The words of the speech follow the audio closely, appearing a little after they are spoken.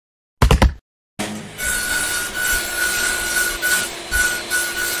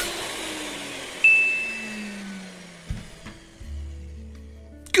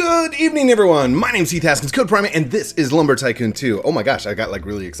evening, everyone. My name's Heath, Haskins, Code Prime, and this is Lumber Tycoon 2. Oh my gosh, I got like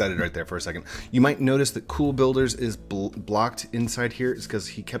really excited right there for a second. You might notice that Cool Builders is blocked inside here. It's because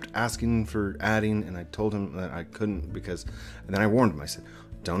he kept asking for adding, and I told him that I couldn't because, and then I warned him. I said,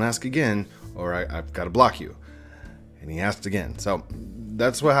 don't ask again, or I've got to block you. And he asked again. So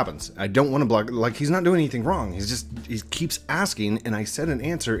that's what happens. I don't want to block, like he's not doing anything wrong. He keeps asking, and I said an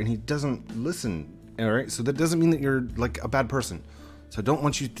answer, and he doesn't listen. All right, so that doesn't mean that you're like a bad person. So I don't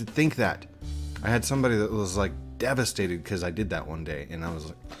want you to think that. I had somebody that was like devastated because I did that one day, and I was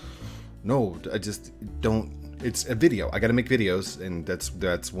like, no, I just don't. It's a video. I got to make videos, and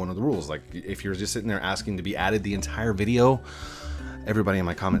that's one of the rules. Like if you're just sitting there asking to be added the entire video, everybody in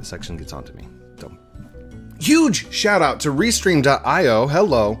my comment section gets onto me. So huge shout out to Restream.io.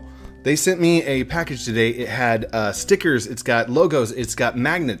 Hello. They sent me a package today. It had stickers, it's got logos, it's got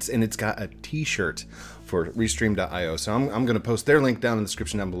magnets, and it's got a t-shirt for Restream.io. So I'm going to post their link down in the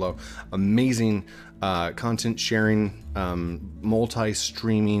description down below. Amazing content sharing,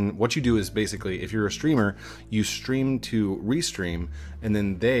 multi-streaming. What you do is basically, if you're a streamer, you stream to Restream, and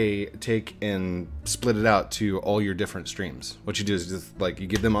then they take and split it out to all your different streams. What you do is just like you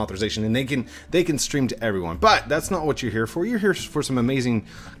give them authorization, and they can stream to everyone. But that's not what you're here for. You're here for some amazing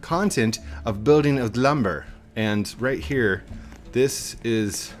content of building of lumber. And right here, this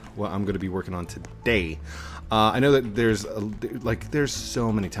is what I'm going to be working on today. I know that there's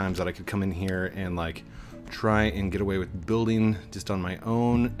so many times that I could come in here and like try and get away with building just on my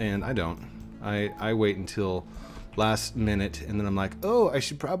own, and I don't. I wait until last minute, and then I'm like, oh, I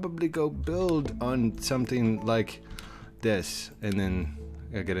should probably go build on something like this, and then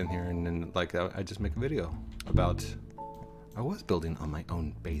I get in here, and then like I just make a video about I was building on my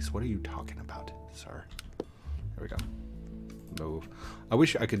own base. What are you talking about, sir? There we go. Move. I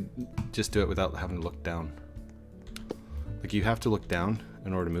wish I could just do it without having to look down. Like you have to look down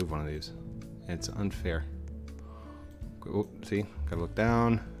in order to move one of these. It's unfair. Oh, see, gotta look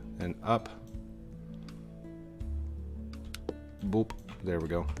down and up. Boop. There we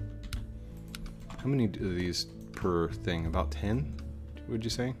go. How many of these per thing? About 10? Would you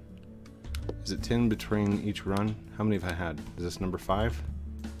say? Is it 10 between each run? How many have I had? Is this number 5?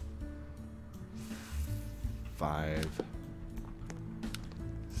 5.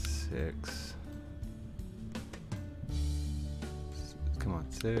 6. Come on,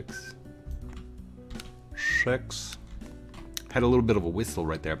 6. 6. Had a little bit of a whistle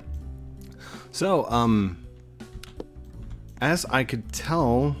right there. So, as I could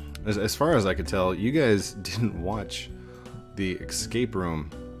tell, as far as I could tell, you guys didn't watch the escape room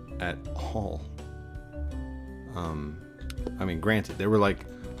at all. I mean, granted, there were like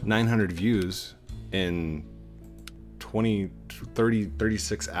 900 views in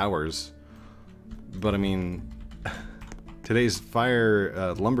 36 hours, but I mean, today's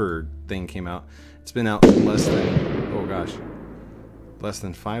fire lumber thing came out. It's been out less than, oh gosh, less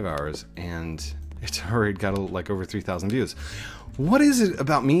than 5 hours, and it's already got like over 3,000 views. What is it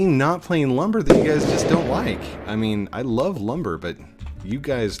about me not playing lumber that you guys just don't like? I mean, I love lumber, but you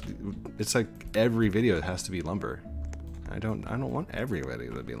guys, it's like every video has to be lumber. I don't want every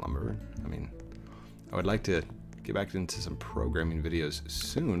video to be lumber. I mean, I would like to get back into some programming videos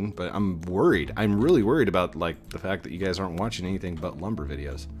soon, but I'm worried. I'm really worried about like the fact that you guys aren't watching anything but lumber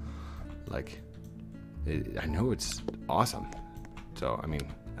videos. Like, I know it's awesome. So, I mean,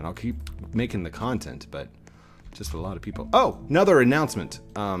 and I'll keep making the content, but just a lot of people. Oh, another announcement.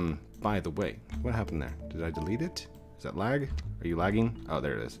 By the way, what happened there? Did I delete it? Is that lag? Are you lagging? Oh,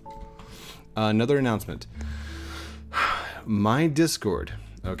 there it is. Another announcement. My Discord.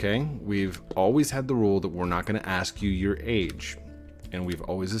 Okay, we've always had the rule that we're not going to ask you your age, and we've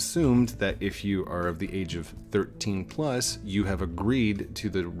always assumed that if you are of the age of 13 plus, you have agreed to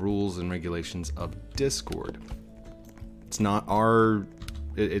the rules and regulations of Discord. It's not our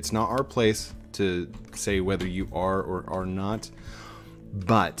place to say whether you are or are not,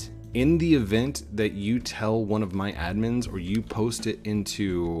 but in the event that you tell one of my admins or you post it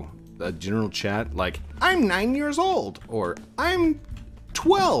into a general chat like, I'm 9 years old, or I'm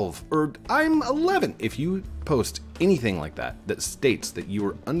 12, or I'm 11. If you post anything like that that states that you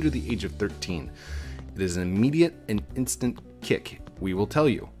are under the age of 13, it is an immediate and instant kick. We will tell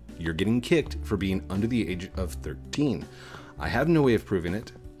you, you're getting kicked for being under the age of 13. I have no way of proving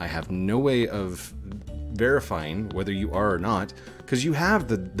it. I have no way of verifying whether you are or not, because you have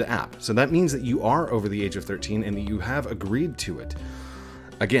the app. So that means that you are over the age of 13 and that you have agreed to it.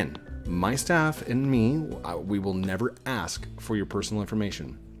 Again, my staff and me, we will never ask for your personal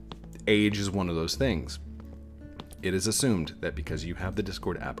information. Age is one of those things. it is assumed that because you have the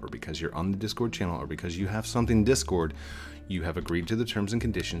Discord app, or because you're on the Discord channel, or because you have something Discord, you have agreed to the terms and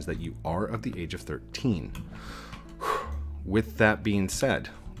conditions that you are of the age of 13. With that being said,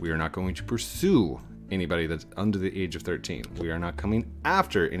 we are not going to pursue anybody that's under the age of 13. We are not coming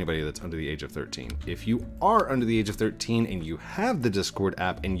after anybody that's under the age of 13. If you are under the age of 13 and you have the Discord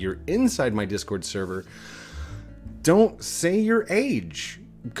app and you're inside my Discord server, don't say your age,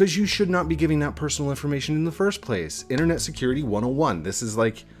 because you should not be giving out personal information in the first place. Internet Security 101. This is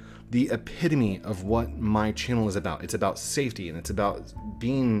like the epitome of what my channel is about. It's about safety, and it's about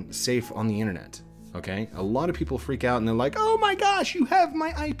being safe on the internet. Okay? A lot of people freak out and they're like, oh my gosh, you have my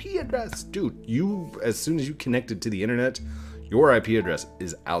IP address. Dude, as soon as you connected to the internet, your IP address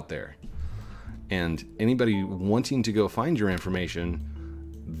is out there. And anybody wanting to go find your information,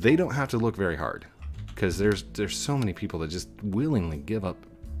 they don't have to look very hard, because there's so many people that just willingly give up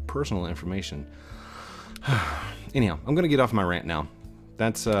personal information. Anyhow, I'm gonna get off my rant now.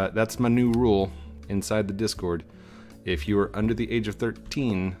 That's my new rule inside the Discord. If you are under the age of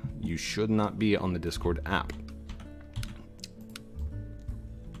 13, you should not be on the Discord app.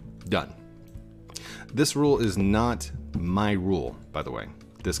 Done. This rule is not my rule, by the way.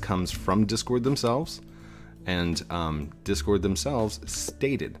 This comes from Discord themselves, and Discord themselves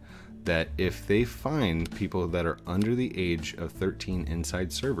stated that if they find people that are under the age of 13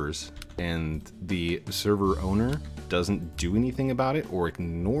 inside servers, and the server owner doesn't do anything about it or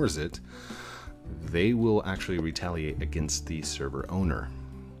ignores it, they will actually retaliate against the server owner.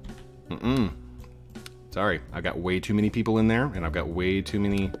 Sorry, I got way too many people in there, and I've got way too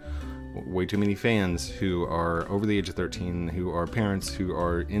many fans who are over the age of 13, who are parents, who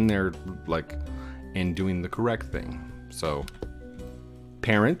are in there like and doing the correct thing. So,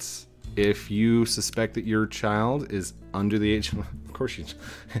 parents, if you suspect that your child is under the age, of course you,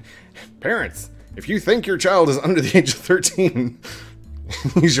 parents, if you think your child is under the age of 13,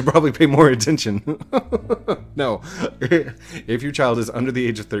 you should probably pay more attention. No, if your child is under the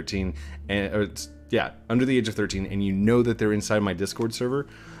age of 13, under the age of 13, and you know that they're inside my Discord server,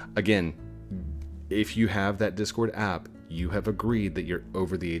 again, if you have that Discord app, you have agreed that you're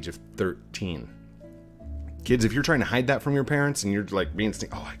over the age of 13. Kids, if you're trying to hide that from your parents and you're like being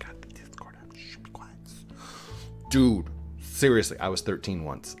sneaky, oh, I got the Discord app, shh, be quiet. Dude, seriously, I was 13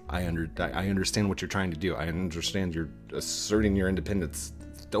 once. I understand what you're trying to do. I understand you're asserting your independence.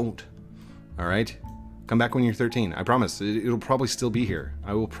 Don't. All right? Come back when you're 13. I promise. It'll probably still be here.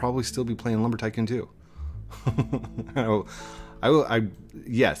 I will probably still be playing Lumber Tycoon 2.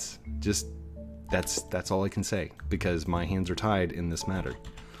 Yes, just, that's all I can say, because my hands are tied in this matter.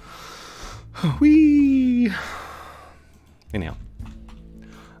 Whee! Anyhow.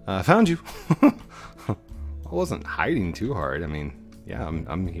 Found you. I wasn't hiding too hard. I mean, yeah,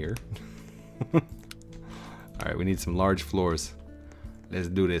 I'm here. All right, we need some large floors. Let's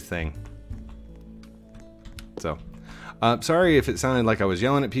do this thing. So, sorry if it sounded like I was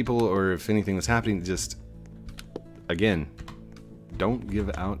yelling at people or if anything was happening. Just, again, don't give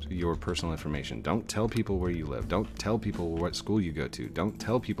out your personal information. Don't tell people where you live. Don't tell people what school you go to. Don't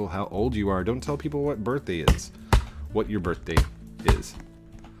tell people how old you are. Don't tell people what birthday is. What your birthday is.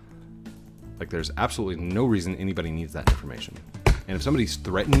 Like, there's absolutely no reason anybody needs that information. And if somebody's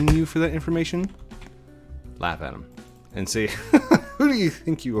threatening you for that information, laugh at them and say, who do you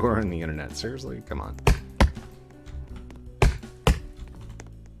think you are on the internet? Seriously? Come on.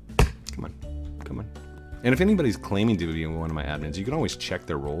 Come on. Come on. And if anybody's claiming to be one of my admins, you can always check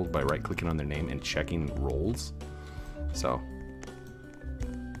their roles by right-clicking on their name and checking roles. So,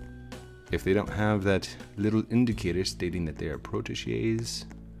 if they don't have that little indicator stating that they are proteges,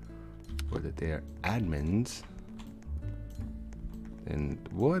 or that they are admins, then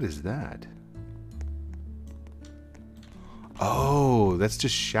what is that? Oh, that's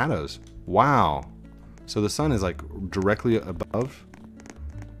just shadows. Wow. So the sun is like directly above,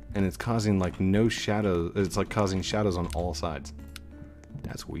 and it's causing like no shadow. It's like causing shadows on all sides.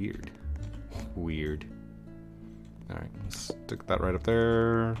 That's weird. Weird. All right, let's stick that right up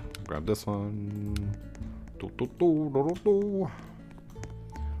there. Grab this one.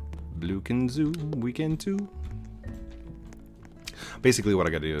 Blue can zoom, we can too. Basically what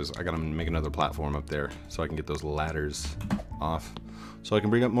I gotta do is I gotta make another platform up there so I can get those ladders off so I can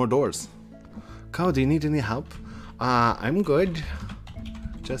bring up more doors. Carl, do you need any help? I'm good.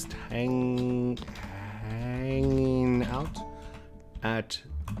 Just hanging out at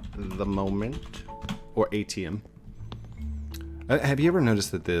the moment. Or ATM. Have you ever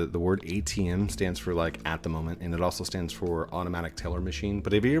noticed that the word ATM stands for like at the moment, and it also stands for automatic teller machine?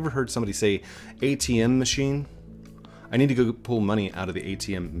 But have you ever heard somebody say ATM machine? I need to go pull money out of the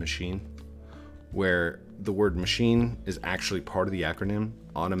ATM machine. where the word machine is actually part of the acronym,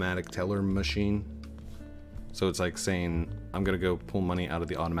 automatic teller machine. So it's like saying, I'm gonna go pull money out of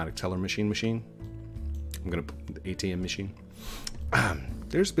the automatic teller machine. I'm gonna put the ATM machine.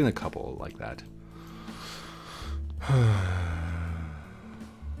 There's been a couple like that.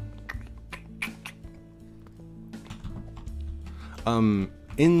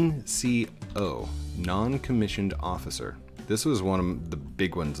 NCO, non-commissioned officer. This was one of the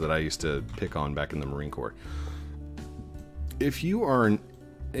big ones that I used to pick on back in the Marine Corps. If you are an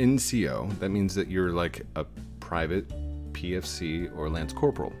NCO, that means that you're like a private, PFC, or Lance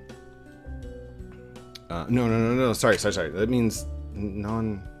Corporal. No. Sorry. That means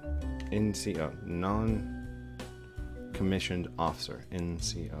non-NCO, non-commissioned officer.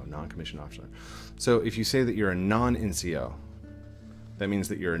 NCO, non-commissioned officer. So if you say that you're a non-NCO, that means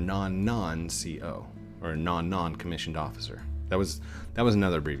that you're a non-CO, or a non-commissioned officer. That was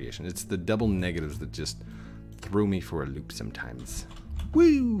another abbreviation. It's the double negatives that just threw me for a loop sometimes.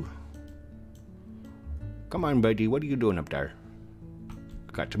 Woo! Come on, buddy. What are you doing up there?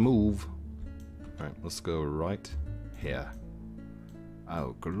 Got to move. All right, let's go right here.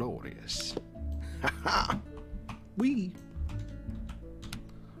 Oh, glorious. Ha-ha! Wee!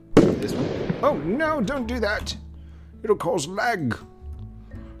 This one. Oh, no, don't do that. It'll cause lag.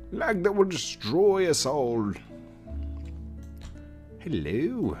 Lag that will destroy us all.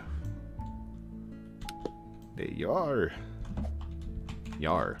 Hello. There you are.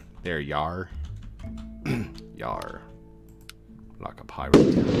 Yar. There, yar. Yar. Like a pirate.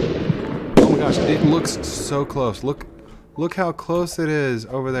 Oh my gosh, it looks so close. Look how close it is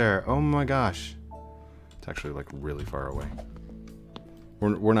over there. Oh my gosh. It's actually like really far away.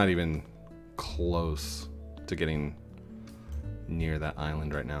 We're not even close to getting near that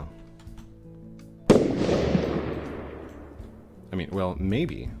island right now. I mean, well,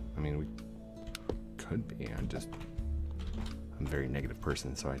 maybe. I mean, we could be. I'm a very negative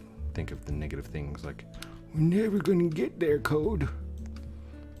person, so I think of the negative things like, we're never gonna get there, code.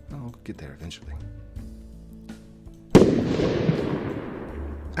 I'll get there eventually.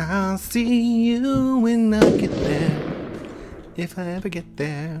 I'll see you when I get there. If I ever get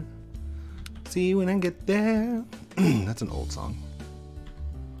there. See you when I get there. That's an old song.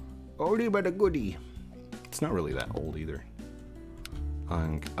 Oldie but a goodie. It's not really that old either.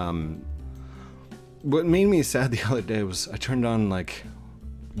 What made me sad the other day was I turned on like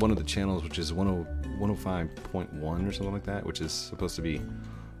one of the channels, which is 105.1 or something like that, which is supposed to be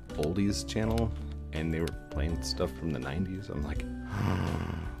oldies channel, and they were playing stuff from the 90s. I'm like,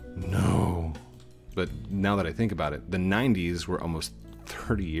 no. But now that I think about it, the 90s were almost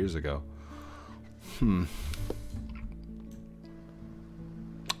 30 years ago.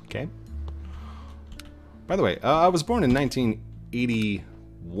 Okay. By the way, I was born in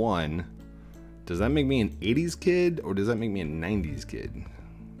 1981. Does that make me an 80s kid, or does that make me a 90s kid?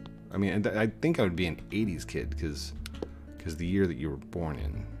 I mean, I think I would be an 80s kid because the year that you were born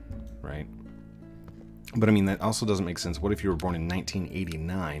in, right? But I mean, that also doesn't make sense. What if you were born in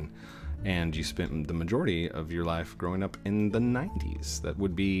 1989 and you spent the majority of your life growing up in the 90s? That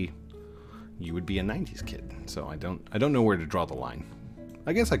would be, you would be a 90s kid. So I don't know where to draw the line.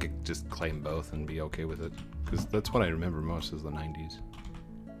 I guess I could just claim both and be okay with it, because that's what I remember most is the 90s.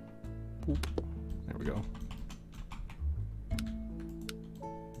 Boop. There we go.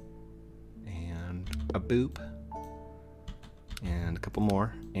 And a boop. And a couple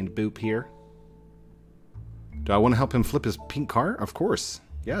more. And a boop here. Do I want to help him flip his pink car? Of course.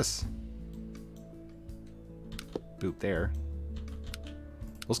 Yes. Boop there.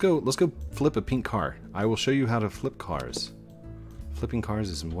 Let's go flip a pink car. I will show you how to flip cars. Flipping cars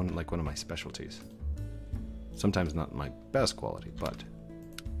is one of my specialties. Sometimes not my best quality, but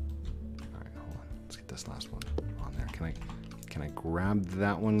alright, hold on. Let's get this last one on there. Can I grab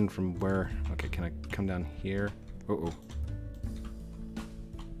that one from where? Okay, can I come down here? Uh-oh.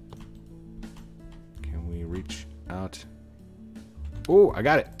 Can we reach out? Oh, I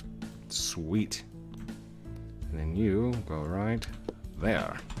got it. Sweet. And then you go right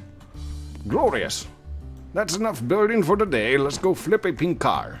there. Glorious. That's enough building for today. Let's go flip a pink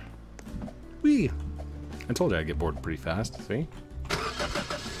car. Whee! I told you I'd get bored pretty fast, see?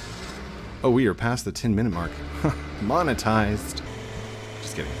 Oh, we are past the 10-minute mark. Monetized.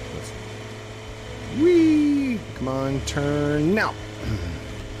 Just kidding. Whee! Come on, turn now.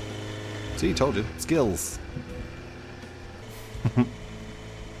 See, told you. Skills.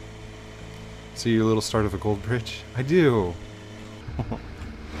 See your little start of a gold bridge? I do.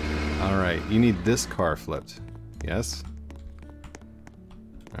 Alright, you need this car flipped. Yes?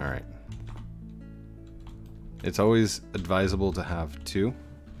 Alright. It's always advisable to have two.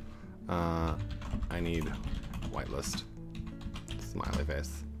 I need whitelist. Smiley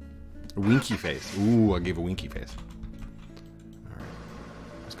face. Winky face. Ooh, I gave a winky face. Alright.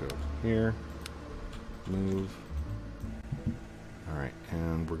 Let's go here. Move. Alright,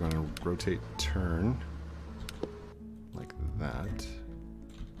 and we're going to rotate turn. Like that.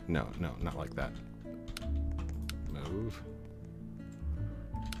 No, not like that. Move.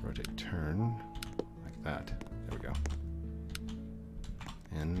 Rotate turn. Like that. There we go.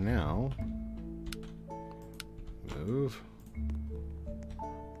 And now, move.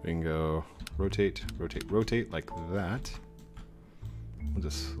 We can go rotate, rotate, rotate like that. We'll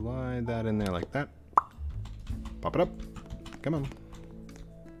just slide that in there like that. Pop it up. Come on.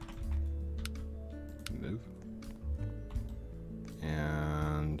 Move.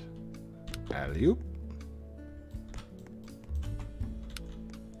 And alley-oop.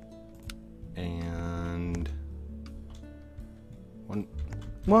 And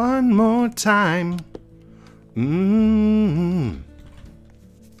one more time.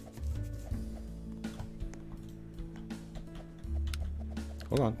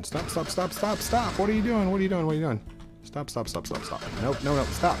 Hold on. Stop, stop, stop, stop, stop. What are you doing? What are you doing? What are you doing? Stop, stop, stop, stop, stop. Nope, no, no.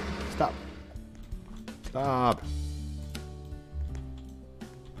 Stop. Stop. Stop.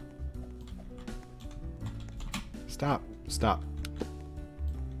 Stop. Stop.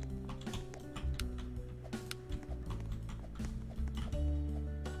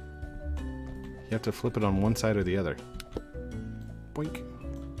 You have to flip it on one side or the other. Boink.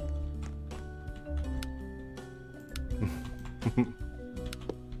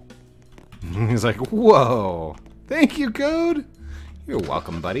 He's like, whoa. Thank you, Code. You're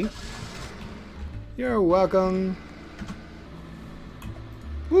welcome, buddy. You're welcome.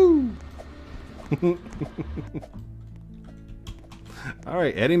 Woo.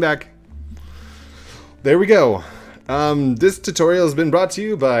 Alright, heading back. There we go. This tutorial has been brought to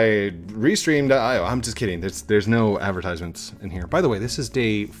you by Restream.io. I'm just kidding. There's no advertisements in here. By the way, this is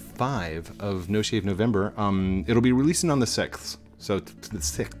day 5 of No Shave November. It'll be releasing on the 6th. So the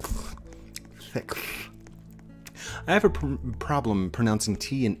 6th. I have a problem pronouncing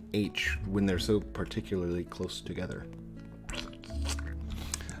T and H when they're so particularly close together.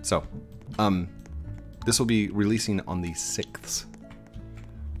 So, this will be releasing on the 6th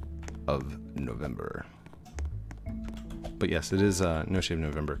of November. But yes, it is No Shave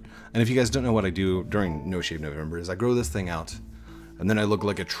November. And if you guys don't know what I do during No Shave November is I grow this thing out, and then I look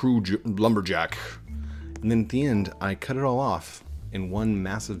like a true lumberjack. And then at the end, I cut it all off in one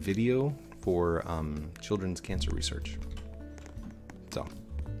massive video for children's cancer research. So,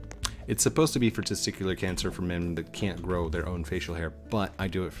 it's supposed to be for testicular cancer for men that can't grow their own facial hair, but I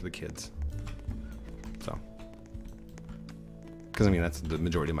do it for the kids. So, because I mean, that's the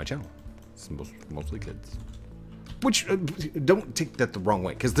majority of my channel. It's mostly kids. Which, don't take that the wrong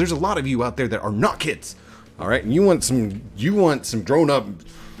way, because there's a lot of you out there that are not kids. All right, and you want some grown-up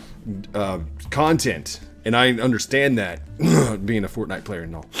content, and I understand that, being a Fortnite player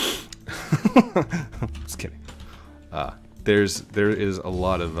and all. Just kidding. There is a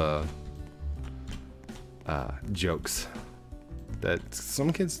lot of jokes that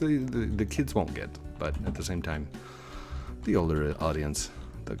some kids, the kids won't get, but at the same time, the older audience,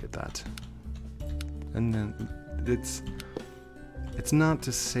 they'll get that. And then it's not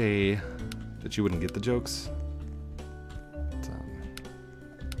to say that you wouldn't get the jokes. It's,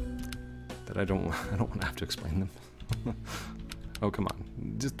 that I don't want to have to explain them. Oh, come on.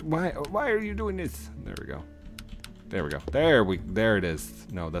 Just why are you doing this? There we go. There we go. There it is.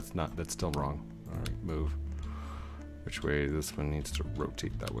 No, that's still wrong. All right, move. Which way? This one needs to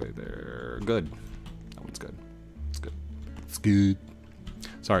rotate that way there. Good. That one's good. It's good. It's good.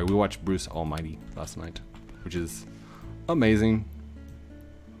 Sorry, we watched Bruce Almighty last night, which is amazing.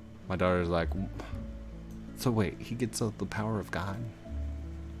 My daughter's like, so wait, he gets the power of God?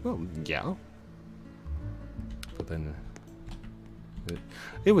 Well, yeah. But then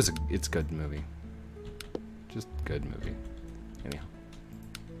it's a good movie. Just good movie. Anyhow,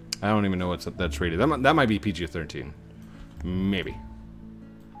 I don't even know what's that's rated. That might be PG-13, maybe.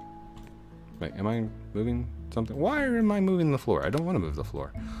 Wait, am I moving something? Why am I moving the floor? I don't want to move the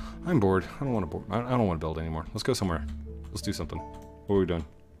floor. I'm bored. I don't want to build anymore. Let's go somewhere. Let's do something. What are we doing?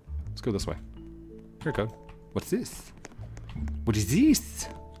 Let's go this way. Here, code. What's this? What is this?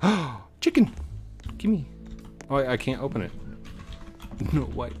 Oh, chicken. Gimme. Oh, I can't open it. No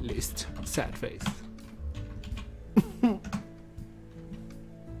whitelist. Sad face.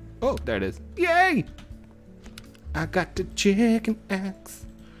 Oh, there it is. Yay! I got the chicken axe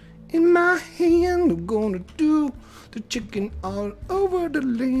in my hand. I'm gonna do the chicken all over the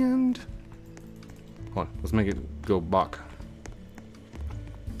land. Hold on, let's make it go bok.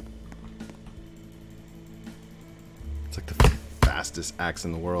 It's like the fastest axe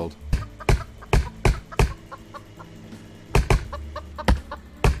in the world.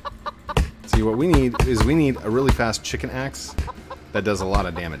 See, what we need is we need a really fast chicken axe that does a lot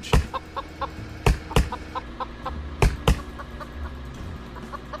of damage.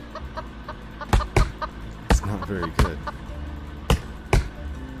 It's not very good.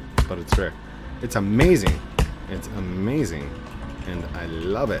 But it's fair. It's amazing. It's amazing. And I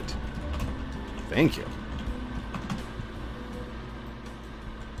love it. Thank you.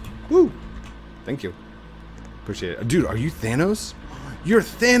 Woo! Thank you. Appreciate it. Dude, are you Thanos? You're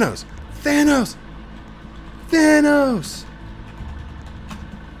Thanos! Thanos! Thanos!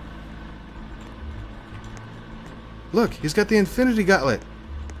 Look, he's got the Infinity Gauntlet.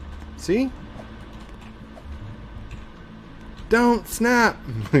 See? Don't snap!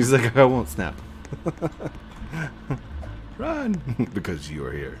 He's like, I won't snap. Run! Because you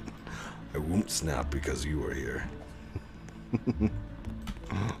are here. I won't snap because you are here.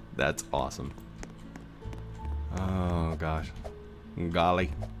 That's awesome. Oh, gosh. Golly.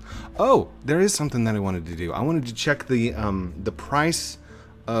 Oh, there is something that I wanted to do. I wanted to check the price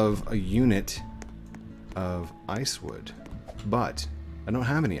of a unit of ice wood. But I don't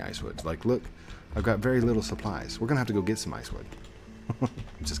have any ice wood. Like, look, I've got very little supplies. We're going to have to go get some ice wood.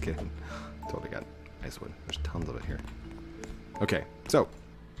 I'm just kidding. Totally got ice wood. There's tons of it here. Okay, so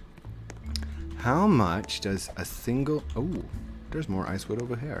how much does a single... Oh, there's more ice wood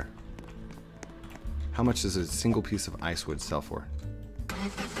over here. How much does a single piece of ice wood sell for?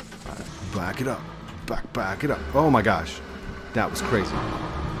 Back it up. Back it up. Oh my gosh. That was crazy.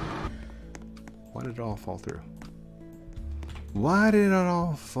 Why did it all fall through? Why did it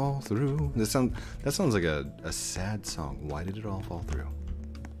all fall through? That sounds like a sad song. Why did it all fall through?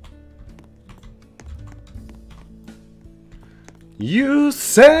 You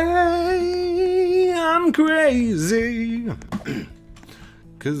say I'm crazy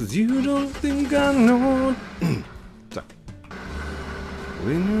 'cause you don't think I know. Sorry.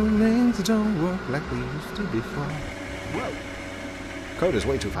 We know things don't work like we used to before. Whoa. Code is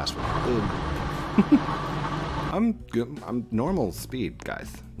way too fast for me. I'm good. I'm normal speed,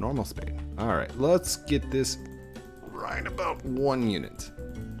 guys. Normal speed. Alright, let's get this right about 1 unit.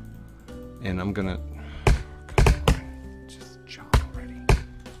 And I'm gonna... Just chop already.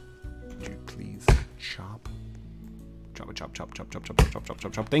 Would you please chop? Chop, chop, chop, chop, chop, chop, chop, chop,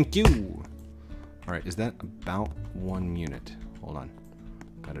 chop, chop. Thank you! Alright, is that about 1 unit? Hold on.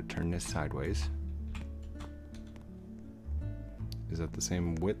 Gotta turn this sideways. Is that the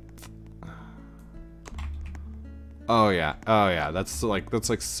same width? Oh yeah, that's like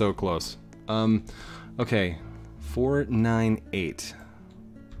so close. Okay, 498.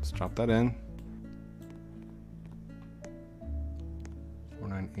 Let's drop that in.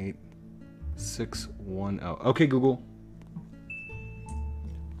 498 610. Okay, Google.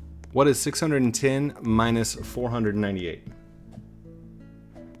 What is 610 minus 498?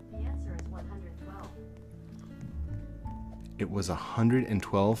 The answer is 112. It was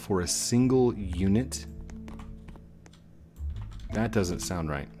 112 for a single unit. That doesn't sound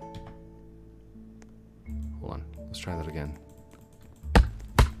right. Hold on. Let's try that again.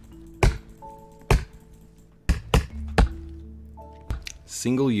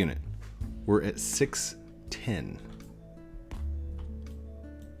 Single unit. We're at 610.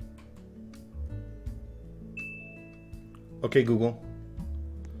 Okay, Google.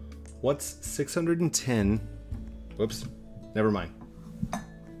 What's 610? Whoops. Never mind.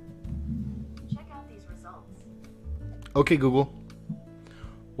 Check out these results. Okay, Google.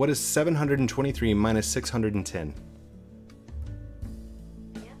 What is 723 minus 610?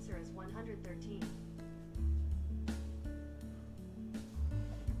 The answer is 113.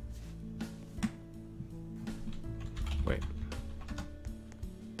 Wait.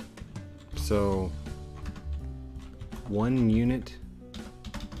 So 1 unit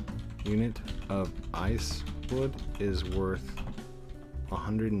of ice wood is worth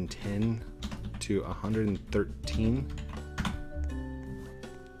 110 to 113.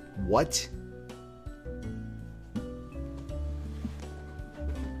 What?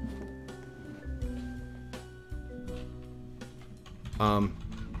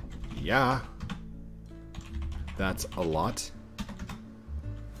 Yeah. That's a lot.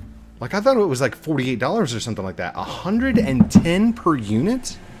 Like, I thought it was like $48 or something like that. 110 per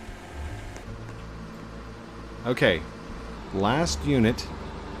unit? Okay. Last unit.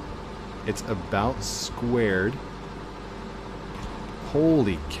 It's about squared.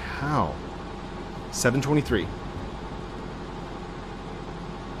 Holy cow. 723.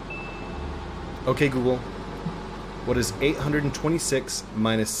 Okay, Google. What is 826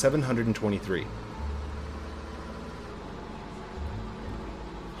 minus 723?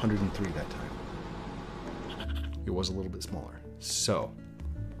 103 that time. It was a little bit smaller. So,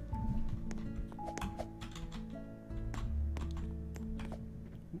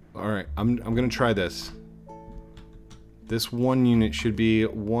 all right, I'm gonna try this. This one unit should be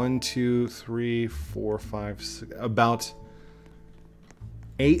 1, 2, 3, 4, 5, 6, about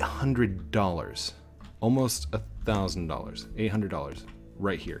 $800, almost $1,000, $800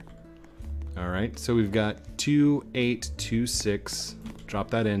 right here. All right, so we've got 2826. Drop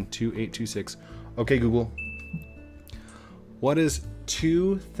that in, 2826. Okay, Google. What is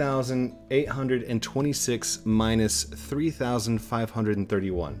 2,826 minus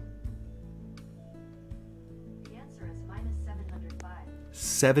 3,531? The answer is minus 705.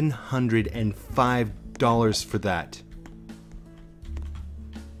 $705 for that.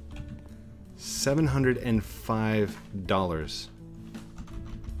 $705.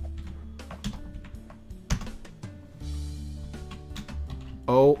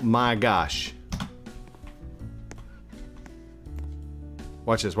 Oh my gosh.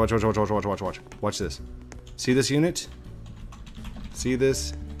 Watch this. Watch. Watch this. See this unit? See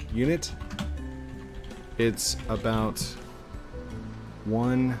this unit? It's about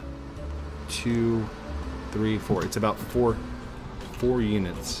 1, 2, 3, 4. It's about four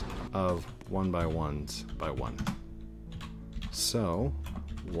units of 1 by 1s by 1. So,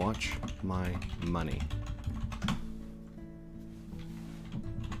 watch my money.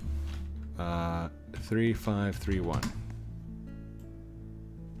 3531.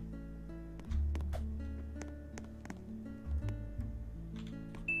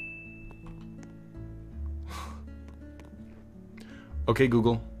 Okay,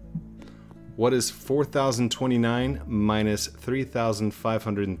 Google. What is 4,029 minus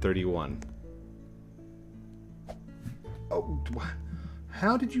 3,531? Oh,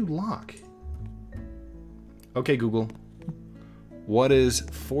 how did you lock? Okay, Google. What is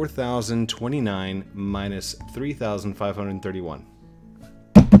 4,029 minus 3,531?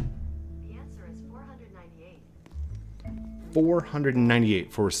 The answer is 498.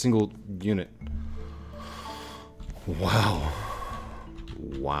 498 for a single unit. Wow.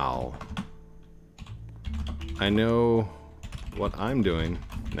 Wow. I know what I'm doing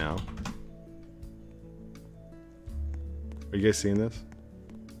now. Are you guys seeing this?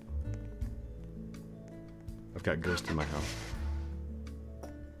 I've got ghosts in my house.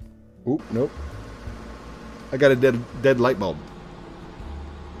 Oop, nope. I got a dead light bulb.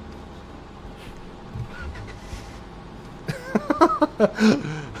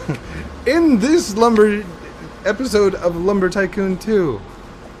 In this lumber episode of Lumber Tycoon 2.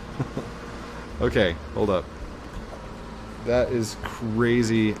 Okay, hold up. That is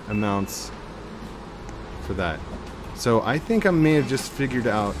crazy amounts for that. So I think I may have just figured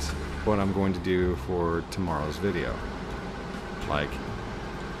out what I'm going to do for tomorrow's video. Like,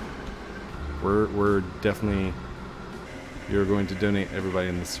 we're definitely, you're going to donate everybody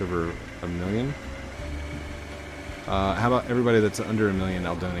in the server $1 million. How about everybody that's under $1 million?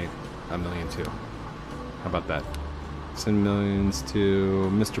 I'll donate $1 million too. How about that? Send millions to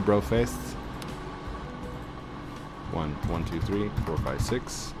Mr. Broface. 1, 2, 3, 4, 5,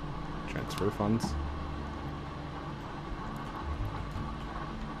 6. Transfer funds.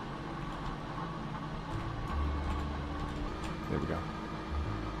 There we go.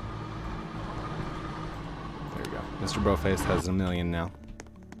 There we go. Mr. Broface has $1 million now.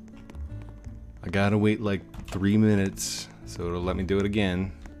 I gotta wait like 3 minutes, so it'll let me do it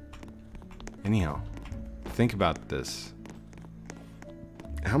again. Anyhow, think about this.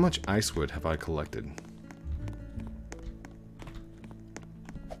 How much ice wood have I collected?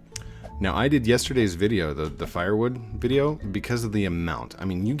 Now, I did yesterday's video, the firewood video, because of the amount. I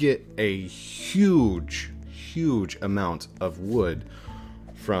mean, you get a huge amount of wood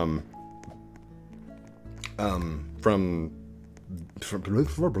from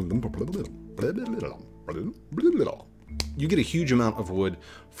you get a huge amount of wood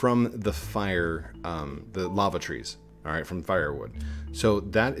from the fire, the lava trees, all right, from firewood. So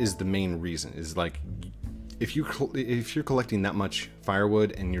that is the main reason, is like, if you're collecting that much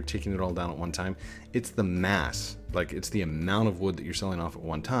firewood and you're taking it all down at one time, it's the mass, like it's the amount of wood that you're selling off at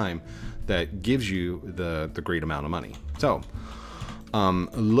one time that gives you the great amount of money. So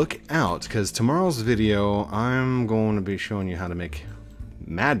look out, because tomorrow's video I'm going to be showing you how to make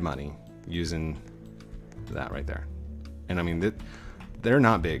mad money using that right there. And I mean, they're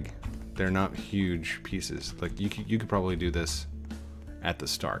not big, they're not huge pieces. Like you could probably do this at the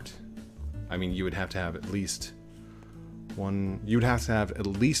start. I mean, you would have to have at least one. You would have to have at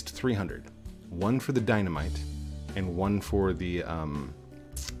least 300. One for the dynamite, and one for the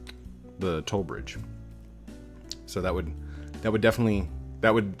toll bridge. So that would definitely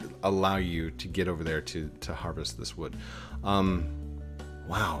that would allow you to get over there to harvest this wood.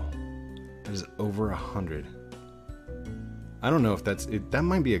 Wow, that is over 100. I don't know if that's it. That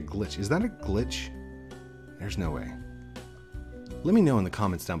might be a glitch. Is that a glitch? There's no way. Let me know in the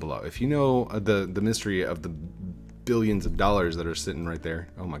comments down below if you know the mystery of the billions of dollars that are sitting right there.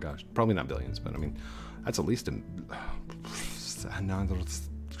 Oh my gosh, probably not billions, but I mean, that's at least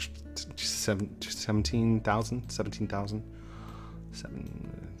 17,000.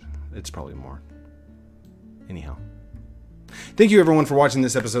 It's probably more. Anyhow. Thank you everyone for watching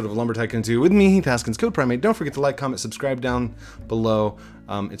this episode of Lumber Tycoon 2 with me, Heath Haskins, Code Primate. Don't forget to like, comment, subscribe down below.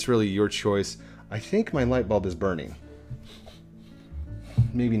 It's really your choice. I think my light bulb is burning.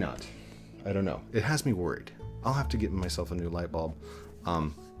 Maybe not. I don't know. It has me worried. I'll have to get myself a new light bulb.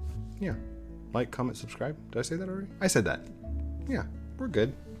 Yeah. Like, comment, subscribe. Did I say that already? I said that. Yeah, we're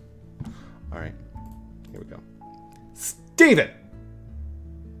good. All right. Here we go. Steven!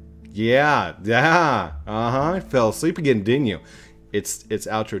 Yeah. I fell asleep again, didn't you? It's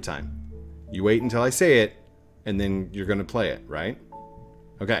outro time. You wait until I say it, and then you're gonna play it, right?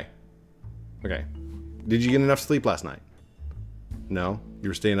 Okay. Okay. Did you get enough sleep last night? No? You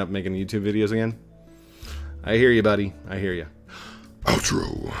were staying up making YouTube videos again? I hear you, buddy. I hear you.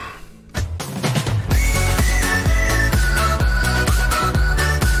 Outro.